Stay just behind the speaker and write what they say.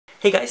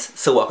Hey guys,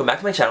 so welcome back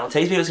to my channel.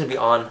 Today's video is going to be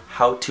on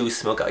how to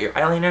smoke out your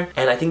eyeliner,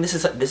 and I think this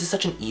is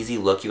such an easy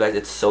look, you guys.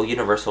 It's so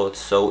universal, it's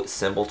so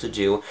simple to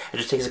do. It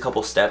just takes a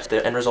couple steps.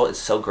 The end result is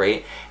so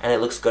great, and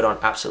it looks good on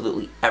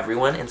absolutely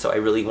everyone, and so I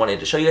really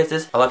wanted to show you guys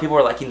this. A lot of people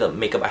were liking the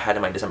makeup I had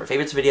in my December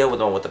favorites video with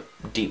the one with the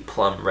deep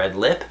plum red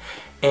lip,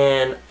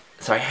 and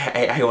sorry,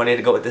 I wanted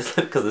to go with this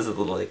lip because this is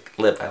the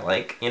lip I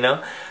like, you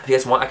know? If you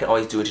guys want, I can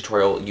always do a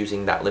tutorial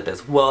using that lip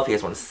as well if you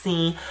guys want to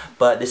see.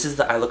 But this is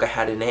the eye look I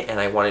had in it, and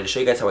I wanted to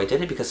show you guys how I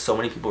did it because so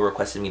many people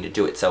requested me to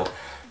do it. So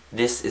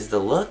this is the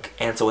look,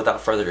 and so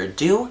without further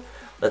ado,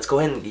 let's go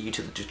ahead and get you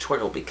to the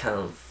tutorial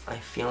because I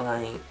feel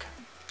like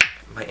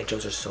my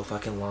intros are so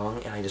fucking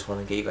long and I just want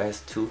to get you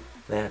guys to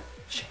that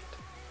shit,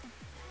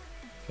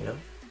 you know?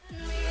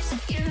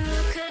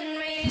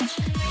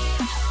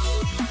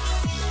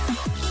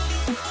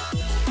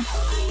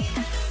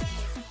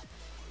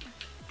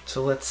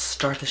 So let's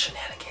start the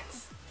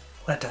shenanigans.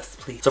 Let us,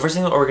 please. So first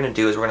thing what we're going to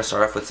do is we're going to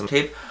start off with some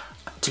tape.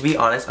 To be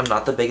honest, I'm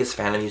not the biggest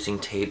fan of using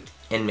tape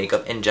in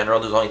makeup in general.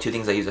 There's only two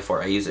things I use it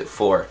for. I use it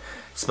for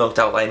smoked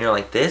out liner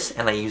like this,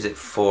 and I use it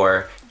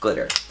for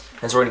glitter.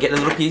 And so we're going to get a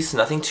little piece,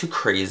 nothing too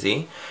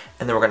crazy,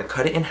 and then we're going to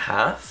cut it in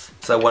half.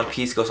 So that one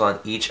piece goes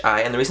on each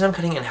eye, and the reason I'm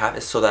cutting it in half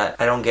is so that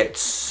I don't get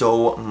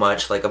so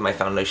much of my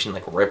foundation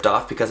ripped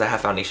off because I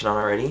have foundation on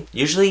already.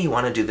 Usually you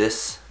want to do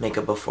this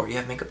makeup before you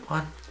have makeup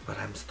on. But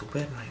I'm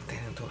stupid and I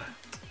didn't do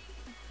that.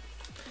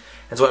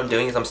 And so what I'm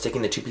doing is I'm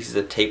sticking the two pieces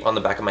of tape on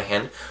the back of my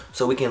hand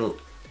so we can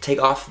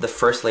take off the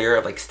first layer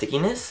of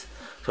stickiness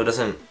so it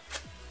doesn't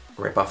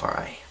rip off our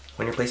eye.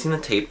 When you're placing the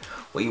tape,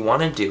 what you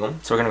want to do,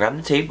 so we're going to grab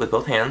the tape with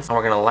both hands and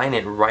we're going to line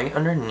it right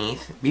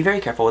underneath. Be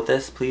very careful with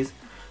this, please.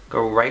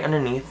 Go right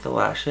underneath the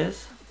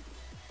lashes.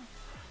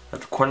 At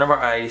the corner of our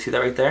eye, you see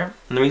that right there?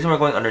 And the reason we're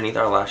going underneath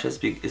our lashes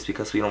is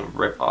because we don't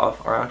rip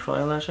off our actual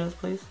eyelashes,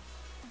 please.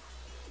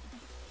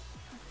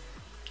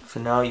 So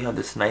now you have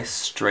this nice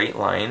straight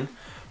line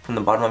from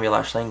the bottom of your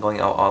lash line going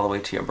out all the way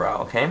to your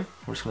brow, okay?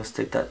 We're just going to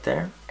stick that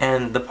there.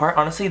 And the part,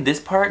 honestly, this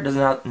part does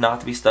not have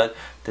to be stuck.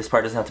 This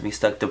part doesn't have to be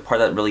stuck. The part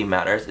that really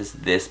matters is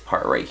this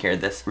part right here.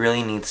 This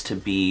really needs to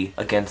be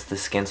against the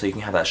skin so you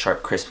can have that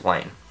sharp, crisp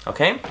line,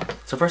 okay?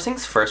 So first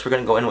things first, we're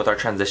going to go in with our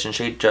transition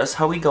shade. Just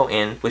how we go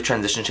in with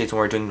transition shades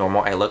when we're doing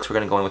normal eye looks, we're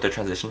going to go in with the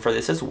transition for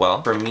this as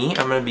well. For me,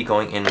 I'm going to be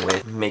going in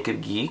with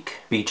Makeup Geek,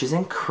 Beaches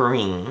and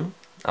Cream.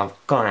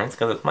 Of course,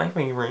 because it's my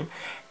favorite.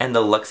 And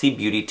the Luxie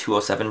Beauty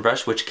 207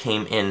 brush, which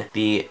came in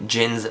the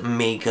Jin's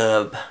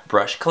makeup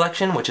brush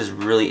collection, which is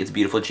really, it's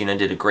beautiful. Gina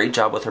did a great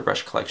job with her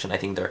brush collection. I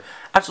think they're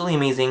absolutely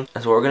amazing.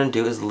 And so what we're going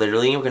to do is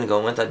literally, we're going to go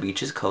in with that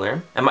Beaches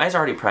color. And my eyes are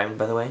already primed,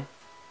 by the way.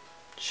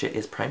 Shit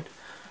is primed.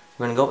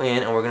 We're going to go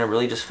in and we're going to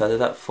really just feather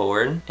that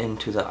forward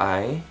into the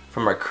eye.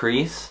 From our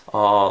crease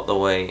all the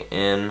way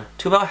in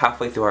to about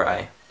halfway through our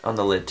eye. On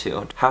the lid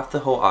too. Half the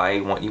whole eye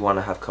you want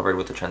to have covered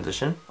with the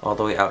transition all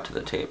the way out to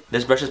the tape.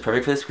 This brush is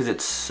perfect for this because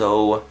it's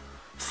so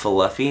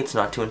fluffy, it's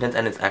not too intense,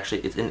 and it's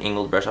an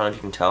angled brush, I don't know if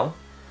you can tell.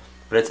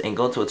 But it's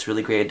angled, so it's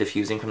really great at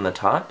diffusing from the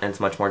top, and it's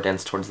much more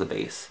dense towards the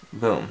base.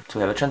 Boom. So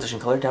we have a transition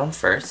color down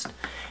first,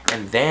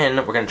 and then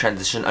we're going to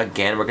transition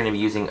again. We're going to be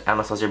using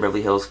Anastasia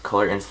Beverly Hills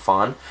color in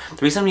Fawn.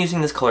 The reason I'm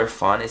using this color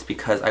Fawn is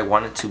because I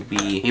want it to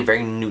be a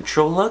very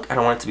neutral look. I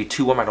don't want it to be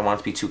too warm, I don't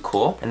want it to be too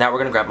cool. And now we're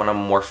going to grab on a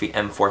Morphe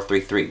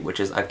M433, which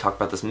is, I've talked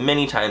about this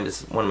many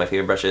times, it's one of my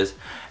favorite brushes.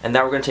 And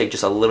now we're going to take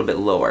just a little bit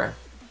lower.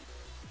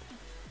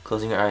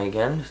 Closing your eye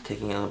again, just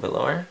taking it a little bit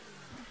lower.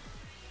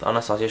 The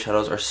Anastasia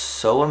shadows are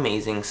so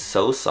amazing,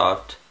 so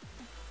soft,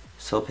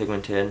 so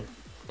pigmented.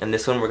 And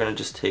this one we're going to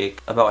just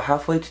take about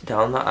halfway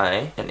down the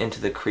eye and into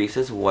the crease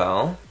as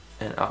well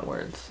and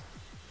outwards.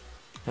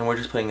 And we're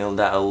just putting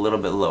that a little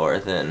bit lower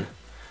than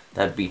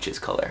that Beaches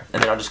color.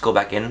 And then I'll just go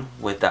back in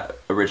with that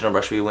original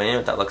brush we went in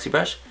with, that Luxie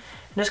brush,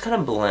 and just kind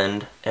of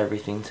blend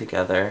everything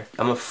together.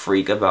 I'm a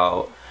freak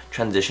about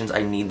transitions.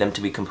 I need them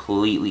to be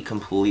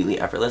completely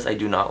effortless. I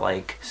do not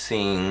like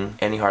seeing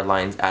any hard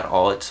lines at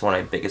all. It's one of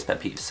my biggest pet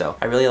peeves. So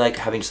I really like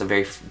having just a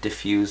very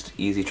diffused,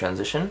 easy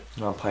transition.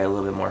 And I'll apply a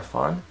little bit more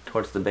Fawn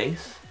towards the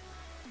base.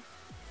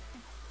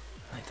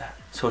 Like that.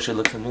 So it should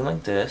look something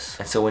like this.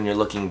 And so when you're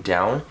looking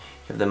down,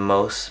 you have the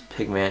most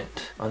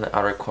pigment on the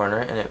outer corner,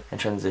 and it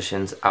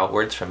transitions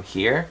outwards from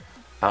here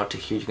out to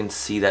here. You can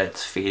see that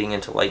it's fading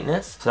into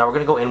lightness. So now we're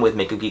going to go in with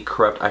Makeup Geek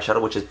Corrupt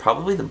eyeshadow, which is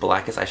probably the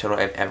blackest eyeshadow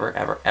I've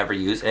ever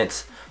used, and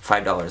it's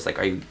 $5. Like,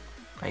 are you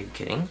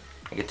kidding?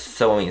 Like, it's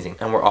so amazing.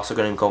 And we're also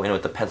going to go in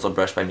with the pencil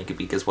brush by Makeup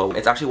Geek as well.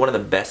 It's actually one of the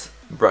best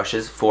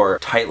brushes for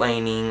tight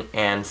lining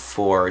and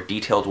for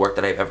detailed work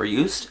that I've ever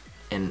used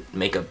in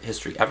makeup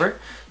history ever.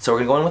 So we're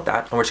gonna go in with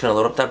that, and we're just gonna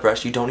load up that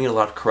brush. You don't need a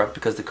lot of Corrupt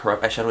because the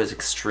Corrupt eyeshadow is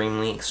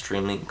extremely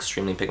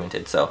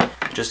pigmented. So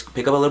just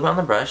pick up a little bit on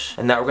the brush,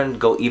 and now we're gonna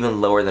go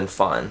even lower than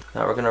Fawn.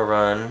 Now we're gonna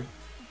run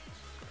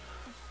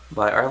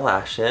by our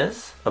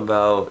lashes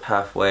about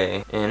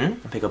halfway in,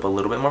 and pick up a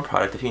little bit more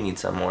product if you need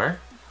some more.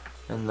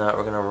 And that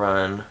we're gonna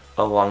run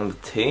along the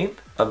tape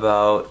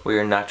about where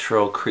your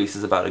natural crease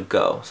is about to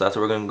go. So that's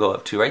what we're gonna go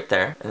up to right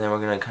there. And then we're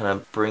gonna kind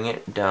of bring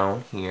it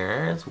down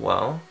here as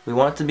well. We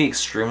want it to be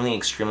extremely,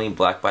 extremely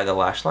black by the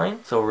lash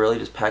line. So we're really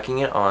just packing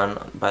it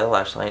on by the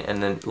lash line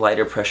and then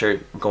lighter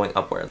pressure going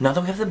upward. Now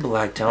that we have the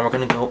black down, we're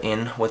gonna go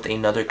in with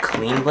another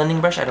clean blending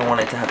brush. I don't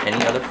want it to have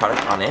any other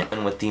product on it.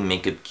 And with the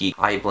Makeup Geek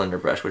eye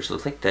blender brush, which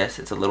looks like this.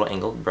 It's a little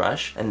angled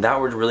brush. And that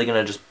we're really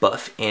gonna just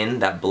buff in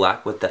that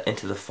black with the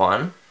into the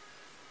fawn.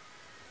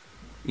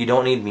 You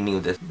don't need me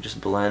with this, just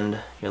blend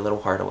your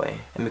little heart away.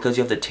 And because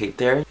you have the tape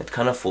there, it's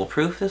kind of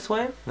foolproof this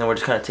way. And then we're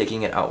just kind of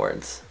taking it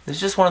outwards. This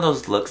is just one of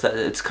those looks that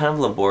it's kind of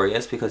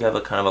laborious because you have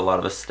a kind of a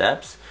lot of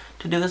steps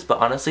to do this, but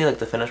honestly, like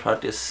the finished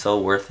product is so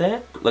worth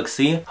it. Like,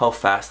 see how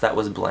fast that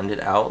was blended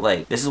out?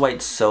 Like, this is why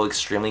it's so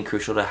extremely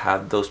crucial to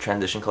have those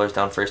transition colors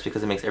down first,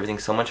 because it makes everything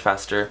so much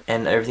faster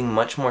and everything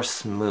much more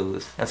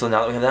smooth. And so now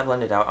that we have that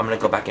blended out, I'm gonna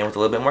go back in with a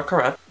little bit more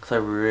correct because I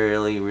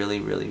really, really,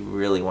 really,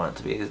 really want it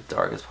to be as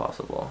dark as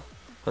possible.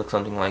 Look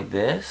something like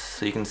this,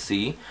 so you can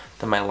see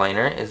that my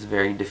liner is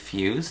very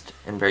diffused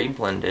and very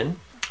blended.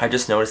 I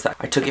just noticed that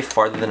I took it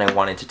farther than I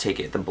wanted to take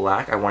it. The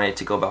black, I wanted it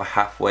to go about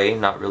halfway,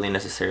 not really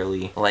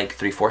necessarily like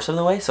 3/4 of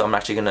the way, so I'm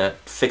actually gonna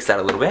fix that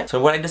a little bit. So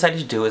what I decided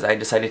to do is I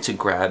decided to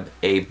grab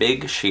a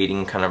big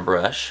shading kind of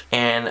brush,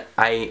 and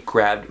I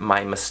grabbed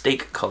my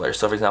mistake color.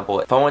 So for example,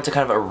 if I wanted to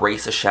kind of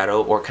erase a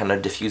shadow or kind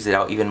of diffuse it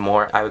out even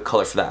more, I would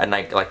color for that, and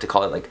I like to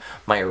call it like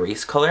my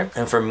erase color.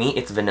 And for me,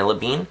 it's Vanilla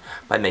Bean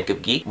by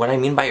Makeup Geek. What I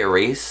mean by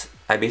erase,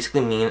 I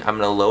basically mean I'm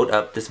gonna load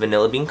up this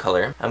Vanilla Bean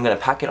color, I'm gonna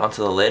pack it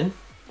onto the lid,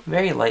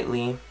 very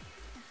lightly,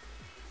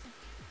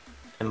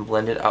 and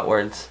blend it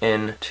outwards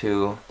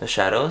into the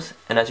shadows.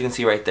 And as you can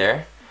see right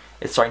there,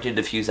 it's starting to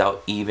diffuse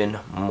out even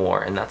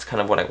more, and that's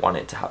kind of what I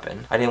wanted to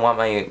happen. I didn't want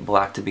my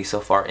black to be so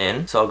far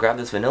in, so I'll grab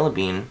this Vanilla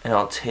Bean and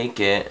I'll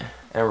take it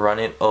and run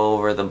it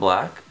over the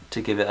black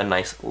to give it a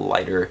nice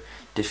lighter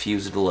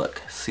diffused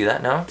look. See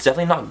that now? It's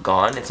definitely not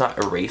gone, it's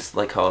not erased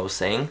like how I was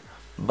saying,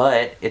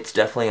 but it's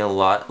definitely a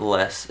lot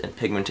less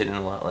pigmented and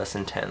a lot less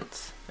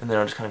intense. And then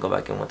I'll just kind of go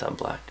back in with that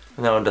black.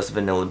 And then I'll dust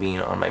Vanilla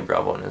Bean on my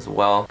brow bone as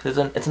well.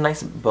 It's a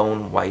nice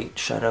bone white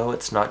shadow.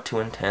 It's not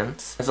too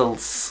intense. There's a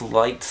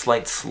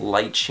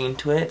slight sheen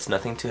to it. It's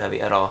nothing too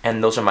heavy at all.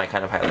 And those are my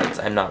kind of highlights.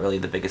 I'm not really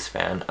the biggest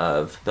fan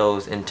of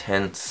those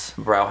intense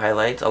brow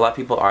highlights. A lot of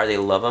people are. They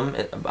love them.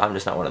 I'm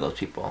just not one of those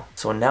people.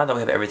 So now that we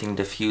have everything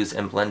diffused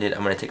and blended,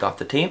 I'm going to take off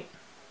the tape.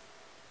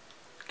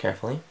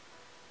 Carefully.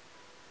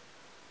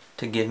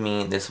 To give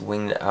me this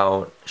winged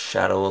out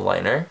shadow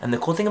liner. And the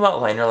cool thing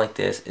about liner like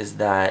this is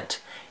that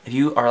if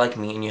you are like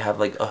me and you have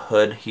like a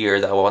hood here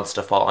that wants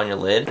to fall on your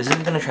lid, this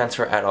isn't going to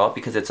transfer at all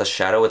because it's a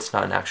shadow, it's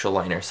not an actual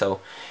liner.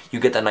 So you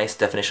get that nice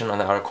definition on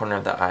the outer corner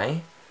of the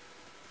eye,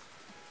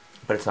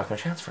 but it's not going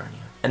to transfer on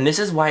you. And this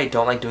is why I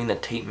don't like doing the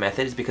tape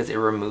method, is because it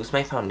removes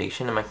my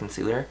foundation and my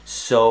concealer.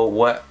 So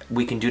what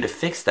we can do to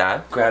fix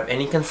that, grab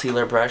any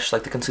concealer brush,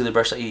 like the concealer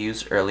brush that you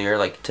used earlier,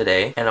 like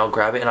today, and I'll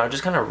grab it and I'll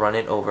just kind of run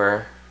it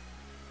over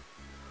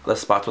the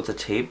spots with the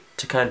tape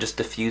to kind of just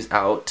diffuse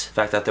out the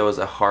fact that there was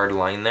a hard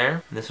line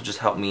there. And this will just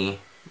help me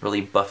really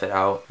buff it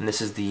out. And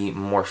this is the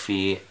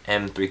Morphe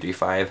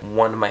M335,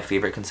 one of my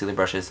favorite concealer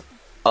brushes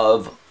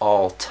of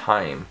all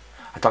time.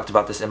 I talked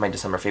about this in my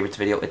December favorites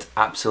video. It's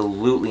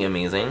absolutely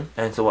amazing.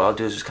 And so what I'll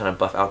do is just kind of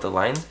buff out the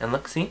lines. And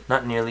look, see?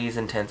 Not nearly as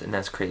intense and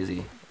as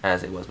crazy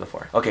as it was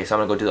before. Okay, so I'm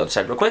gonna go do the other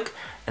side real quick,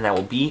 and I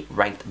will be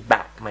right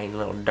back, my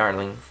little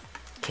darlings.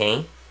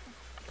 Okay?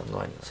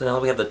 So now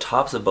that we have the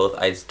tops of both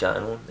eyes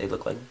done, they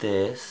look like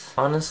this.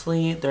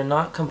 Honestly, they're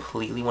not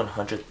completely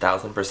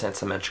 100,000%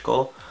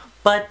 symmetrical,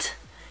 but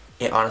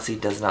it honestly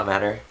does not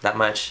matter that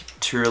much,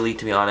 truly,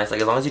 to be honest. Like,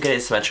 as long as you get it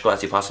as symmetrical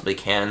as you possibly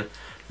can,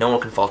 no one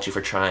can fault you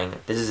for trying.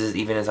 This is as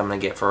even as I'm gonna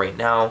get for right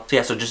now. So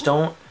yeah, so just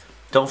don't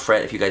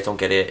fret if you guys don't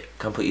get it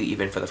completely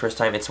even for the first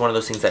time. It's one of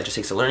those things that just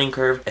takes a learning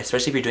curve,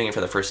 especially if you're doing it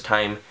for the first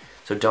time.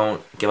 So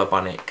don't give up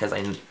on it, because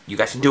you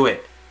guys can do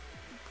it.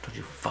 Don't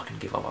you fucking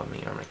give up on me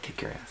or I'm gonna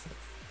kick your ass.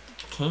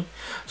 Okay,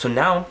 so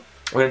now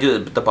we're gonna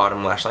do the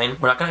bottom lash line.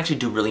 We're not gonna actually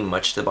do really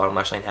much to the bottom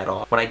lash line at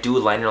all. When I do a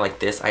liner like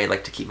this, I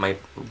like to keep my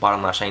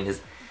bottom lash line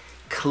as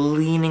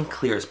clean and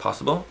clear as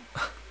possible.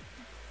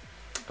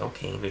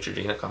 Okay,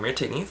 Neutrogena, calm your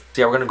titties. So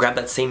yeah, we're gonna grab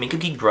that same Makeup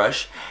Geek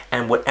brush,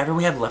 and whatever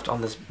we have left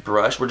on this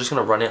brush, we're just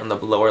gonna run it on the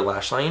lower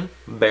lash line,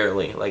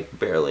 barely, like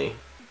barely.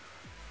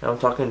 Now I'm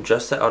talking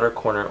just the outer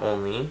corner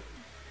only.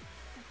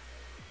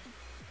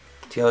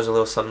 See how there's a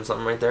little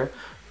something right there?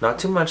 Not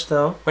too much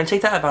though. We're gonna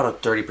take that about a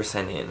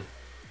 30% in.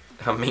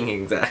 I'm being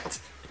exact.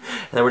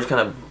 And then we're just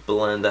gonna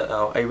blend that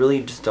out. I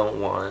really just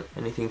don't want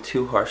anything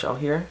too harsh out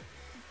here.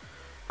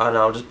 And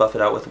I'll just buff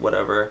it out with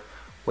whatever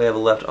we have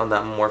left on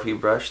that Morphe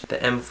brush, the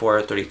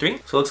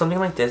M433. So it looks something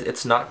like this.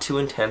 It's not too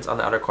intense on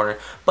the outer corner,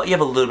 but you have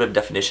a little bit of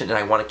definition, and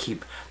I want to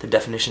keep the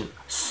definition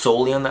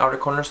solely on the outer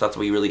corner, so that's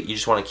why you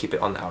just want to keep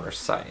it on the outer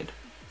side.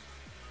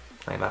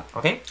 Like that,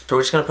 okay? So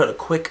we're just gonna put a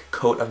quick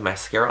coat of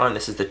mascara on.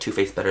 This is the Too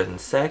Faced Better Than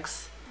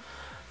Sex.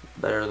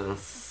 Better Than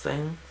Sex,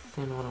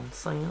 you know what I'm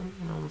saying?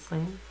 You know what I'm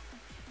saying?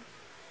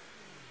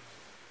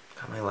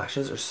 God, my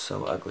lashes are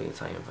so ugly,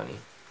 it's not even funny.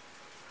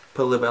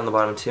 Put a little bit on the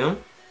bottom too.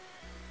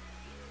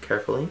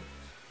 Carefully.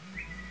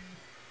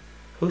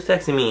 Who's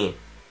texting me?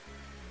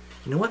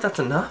 You know what, that's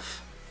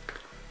enough.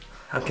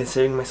 I'm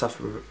considering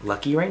myself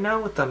lucky right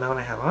now with the amount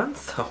I have on,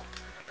 so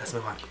let's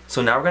move on.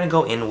 So now we're going to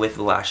go in with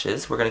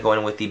lashes. We're going to go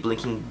in with the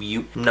Blinking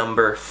Beauty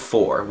number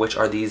 4, which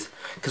are these,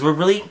 because we're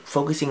really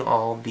focusing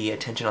all the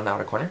attention on the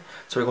outer corner.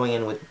 So we're going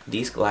in with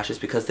these lashes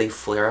because they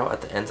flare out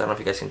at the ends. I don't know if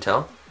you guys can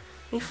tell.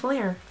 They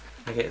flare.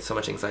 I get so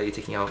much anxiety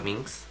taking out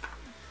minks.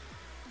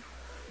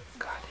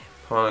 God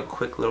damn. Put on a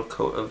quick little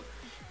coat of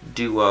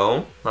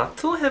Duo. Not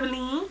too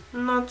heavily.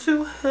 Not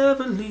too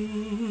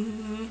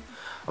heavily.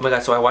 Oh my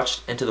god, so I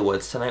watched Into the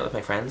Woods tonight with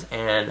my friends,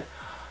 and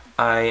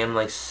I am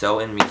like so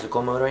in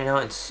musical mode right now,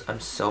 and I'm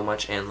so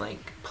much in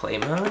like play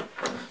mode.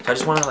 So I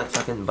just want to like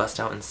fucking bust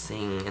out and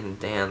sing and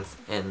dance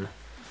and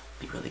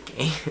be really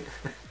gay.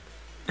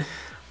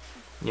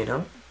 You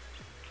know?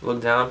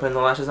 Look down, putting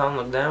the lashes on,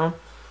 look down.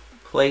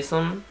 Place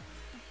them.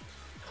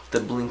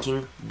 The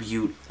Blinking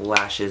Beauty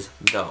lashes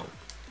though.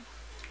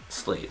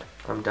 Slayed.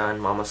 I'm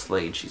done. Mama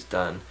slayed. She's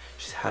done.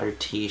 She's had her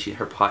tea.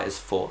 Her pot is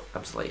full.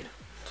 I'm slayed.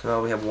 So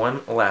now we have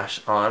one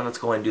lash on. Let's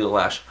go ahead and do the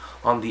lash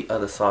on the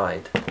other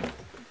side.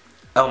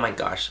 Oh my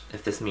gosh,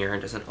 if this mirror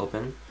doesn't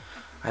open.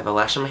 I have a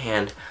lash in my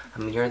hand,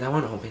 a mirror that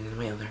won't open in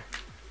my other.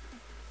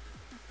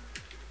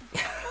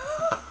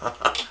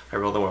 I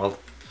rule the world.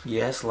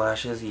 Yes,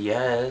 lashes,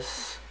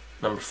 yes.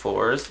 Number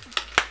 4s.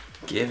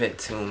 Give it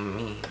to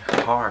me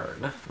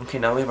hard. Okay,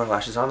 now we have our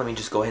lashes on. Let me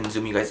just go ahead and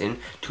zoom you guys in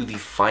to the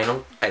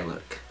final eye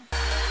look.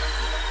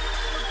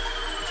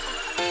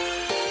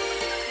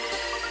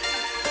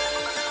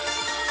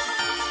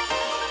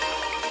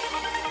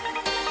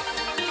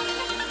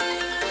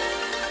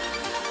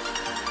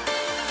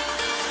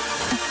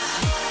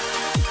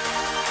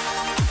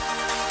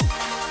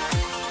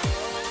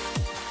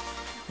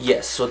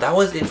 Yes, so that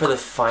was it for the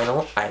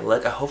final eye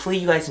look. Hopefully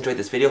you guys enjoyed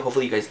this video.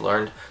 Hopefully you guys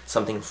learned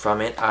something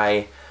from it.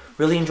 I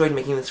really enjoyed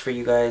making this for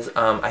you guys.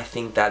 I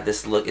think that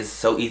this look is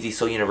so easy,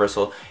 so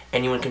universal.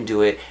 Anyone can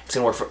do it. It's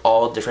gonna work for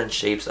all different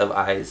shapes of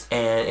eyes.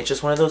 And it's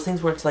just one of those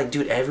things where it's like,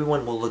 dude,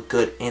 everyone will look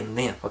good in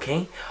them,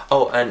 okay?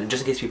 Oh, and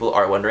just in case people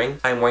are wondering,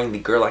 I'm wearing the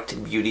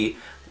Gerard Beauty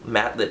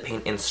matte lip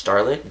paint in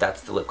Starlit. That's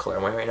the lip color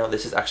I'm wearing right now.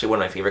 This is actually one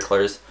of my favorite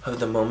colors of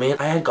the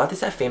moment. I had got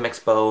this at Fame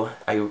Expo.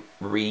 I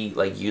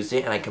used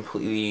it and I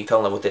completely fell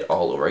in love with it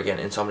all over again.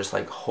 And so I'm just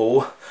like,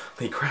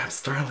 holy crap,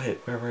 Starlit,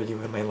 where were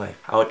you in my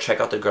life? I would check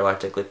out the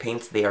Galactic lip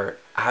paints. They are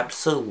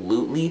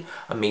absolutely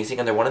amazing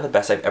and they're one of the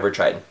best I've ever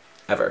tried,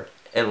 ever,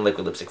 in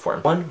liquid lipstick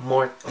form. One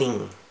more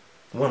thing.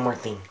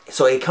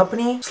 So a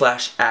company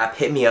 / app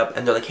hit me up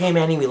and they're like, hey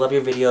Manny, we love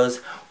your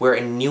videos. We're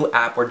a new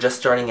app. We're just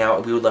starting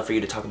out. We would love for you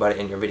to talk about it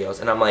in your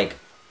videos. And I'm like,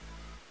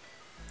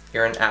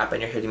 you're an app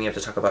and you're hitting me up to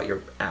talk about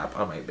your app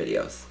on my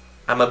videos.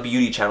 I'm a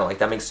beauty channel, like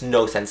that makes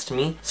no sense to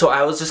me. So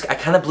I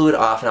kind of blew it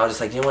off and I was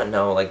just like, you know what,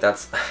 no, like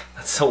that's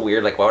so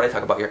weird. Like why would I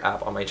talk about your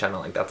app on my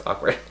channel? Like that's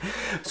awkward.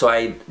 So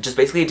I just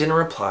basically didn't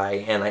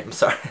reply and I'm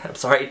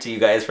sorry to you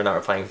guys for not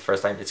replying the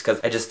first time. It's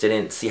because I just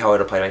didn't see how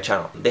it applied to my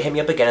channel. They hit me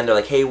up again and they're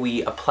like, hey,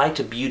 we apply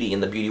to beauty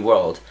in the beauty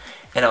world.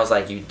 And I was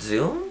like, you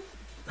do?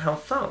 How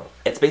so?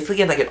 It's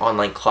basically like an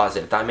online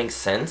closet, if that makes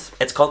sense.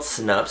 It's called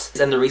Snups.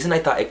 And the reason I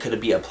thought it could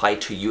be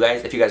applied to you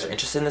guys, if you guys are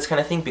interested in this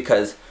kind of thing,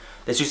 because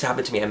this used to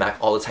happen to me at MAC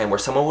all the time where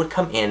someone would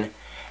come in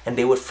and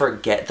they would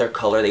forget their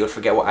color, they would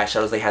forget what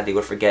eyeshadows they had, they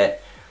would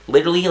forget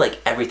literally like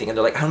everything and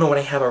they're like, I don't know what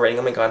I have already,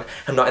 oh my god,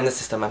 I'm not in the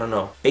system, I don't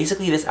know.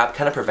 Basically this app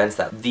kind of prevents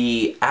that.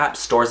 The app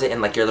stores it in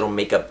like your little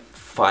makeup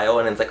file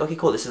and it's like, okay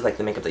cool, this is like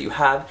the makeup that you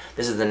have,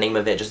 this is the name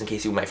of it just in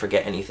case you might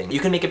forget anything. You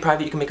can make it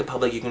private, you can make it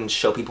public, you can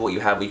show people what you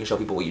have, you can show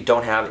people what you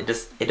don't have,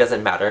 it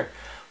doesn't matter.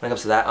 When it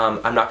comes to that,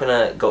 I'm not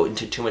gonna go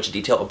into too much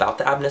detail about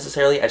the app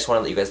necessarily. I just want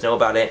to let you guys know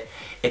about it.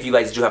 If you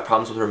guys do have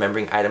problems with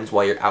remembering items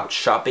while you're out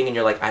shopping and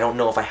you're like, I don't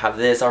know if I have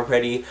this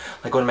already,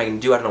 like what am I gonna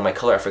do? I don't know my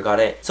color, I forgot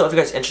it. So if you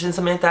guys are interested in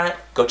something like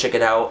that, go check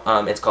it out.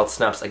 It's called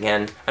Snups.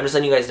 Again, I'm just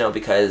letting you guys know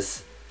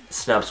because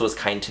Snups was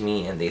kind to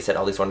me and they said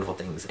all these wonderful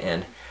things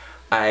and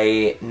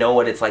I know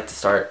what it's like to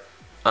start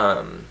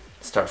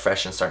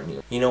fresh and start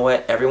new. You know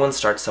what? Everyone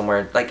starts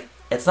somewhere. Like,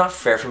 it's not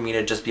fair for me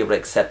to just be able to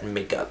accept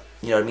makeup.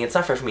 You know what I mean? It's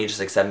not fair for me to just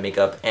accept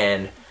makeup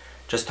and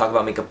just talk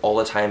about makeup all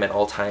the time at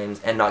all times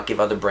and not give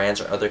other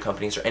brands or other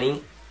companies or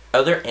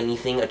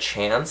anything a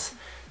chance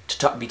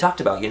to be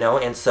talked about, you know?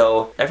 And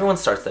so everyone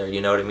starts there,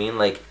 you know what I mean?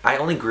 Like, I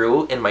only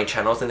grew in my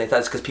channels and they thought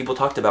it's because people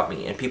talked about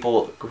me and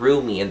people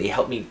grew me and they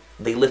helped me,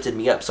 they lifted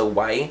me up. So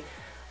why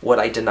would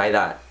I deny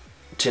that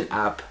to an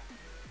app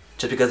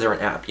just because they're an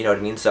app, you know what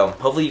I mean? So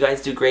hopefully you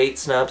guys do great,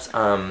 Snups.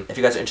 If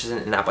you guys are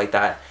interested in an app like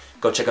that,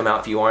 go check them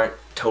out. If you aren't,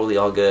 totally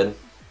all good.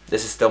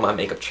 This is still my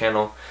makeup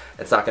channel.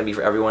 It's not going to be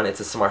for everyone. It's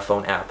a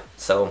smartphone app.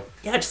 So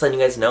yeah, just letting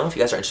you guys know if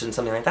you guys are interested in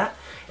something like that.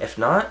 If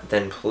not,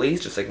 then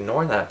please just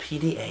ignore that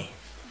PDA.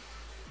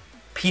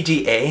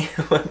 PDA?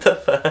 What the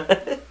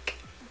fuck?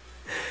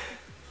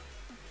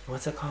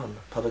 What's it called?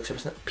 Public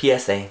service?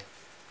 PSA.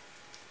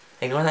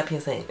 Ignore that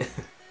PSA.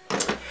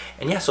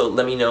 And yeah, so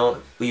let me know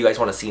what you guys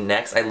want to see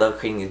next. I love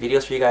creating these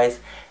videos for you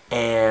guys.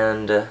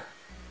 And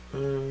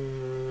What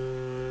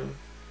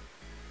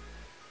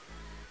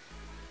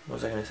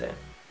was I gonna say?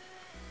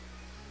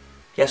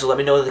 Yeah, so let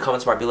me know in the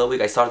comments bar below what you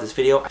guys thought of this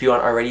video. If you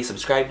aren't already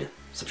subscribed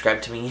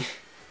to me,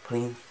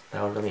 please.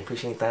 I would really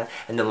appreciate that.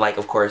 And then like,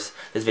 of course,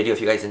 this video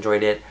if you guys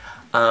enjoyed it.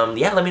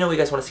 Yeah, let me know what you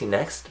guys want to see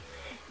next.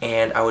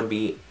 And I would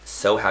be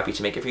so happy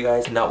to make it for you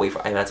guys. Cannot wait for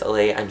IMATS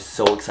LA. I'm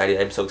so excited.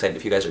 I'm so excited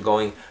if you guys are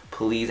going.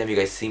 Please, if you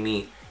guys see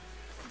me,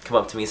 come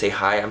up to me, say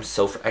hi.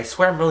 I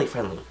swear I'm really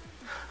friendly.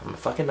 I'm a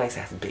fucking nice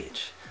ass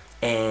bitch.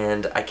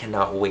 And I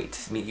cannot wait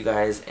to meet you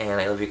guys. And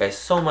I love you guys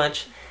so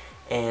much.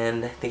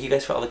 And thank you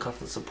guys for all the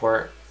constant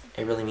support.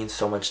 It really means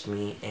so much to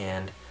me.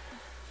 And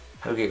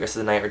have a great rest of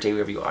the night or day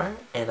wherever you are.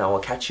 And I will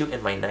catch you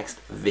in my next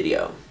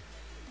video.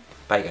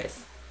 Bye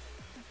guys.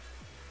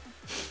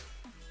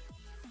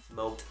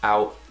 Smoked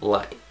out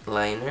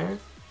liner.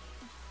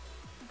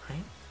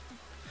 Right?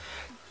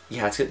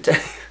 Yeah, it's good.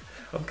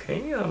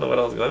 Okay, I don't know what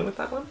I was going with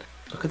that one.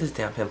 Look at this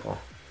damn pimple.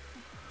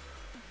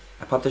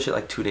 I popped this shit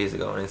like 2 days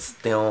ago and it's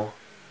still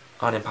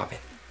on and popping.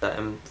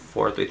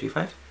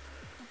 M4335?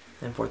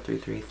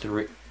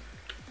 M4333.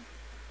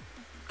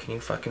 Can you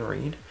fucking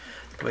read?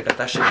 We got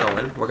that shit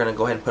going. We're gonna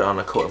go ahead and put on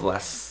a coat of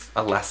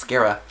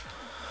mascara.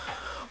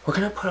 We're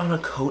gonna put on a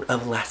coat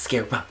of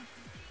mascara.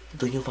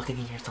 Do you fucking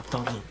hear yourself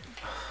talking?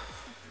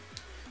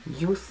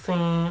 You see,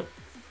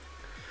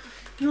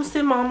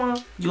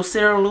 mama. You see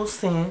her,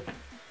 Lucy.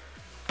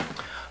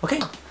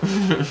 Okay.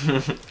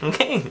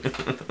 Okay.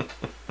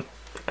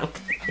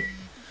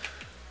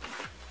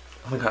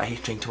 Oh my god, I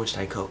drink too much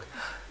Diet Coke.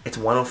 It's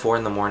 1:04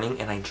 in the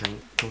morning and I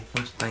drink too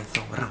much Diet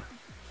Soda.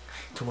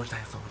 Too much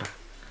Diet Soda.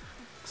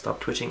 Stop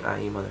twitching,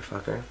 eye, you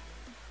motherfucker.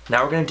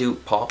 Now we're gonna do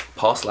Paul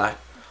Slack.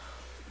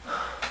 I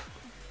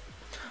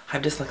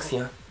have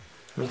dyslexia.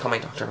 Let me call my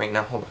doctor right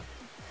now. Hold on.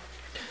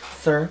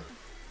 Sir,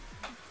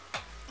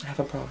 I have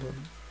a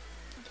problem.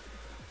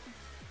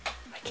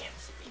 I can't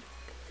speak.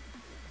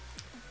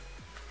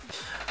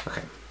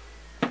 Okay.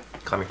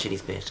 Calm your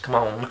titties, bitch. Come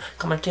on.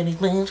 Calm your titties,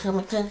 bitch. Calm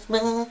your titties,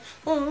 bitch.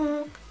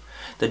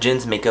 The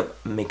Jin's makeup.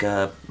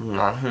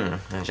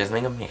 Just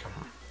makeup.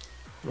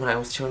 When I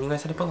was showing you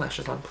guys how to put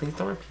lashes on, please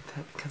don't repeat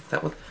that because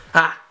that was...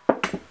 Ah!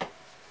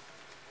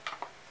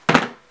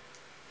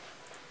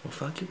 Well,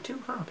 fuck you too,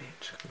 huh,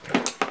 bitch?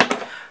 Okay.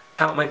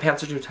 Ow, my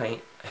pants are too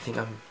tight. I think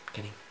I'm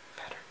getting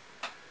fatter.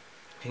 I'm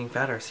getting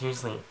fatter,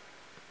 seriously.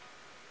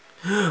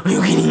 Are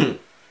you kidding?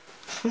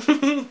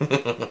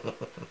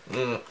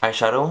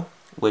 Eyeshadow,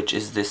 which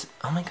is this...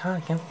 Oh my god,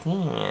 I can't see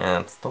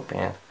it. It's so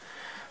bad.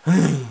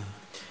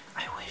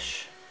 I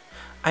wish.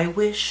 I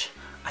wish.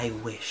 I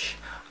wish.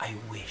 I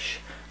wish.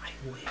 I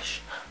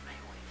wish. I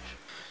wish.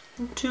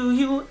 Do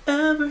you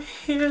ever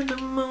hear the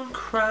moon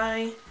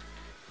cry?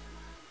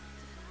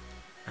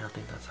 I don't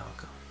think that's how it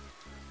goes.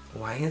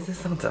 Why is this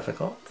so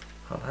difficult?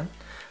 Hold on.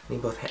 I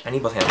need both hands.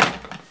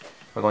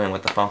 We're going in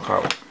with the fun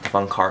cart.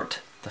 We're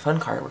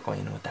going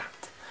in with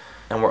that.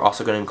 And we're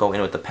also going to go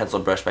in with the pencil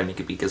brush by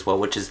Geek as well,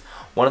 which is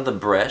one of the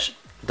breast.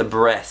 It's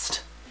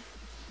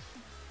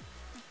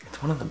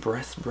one of the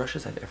best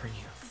brushes I've ever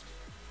used.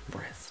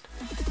 Breast.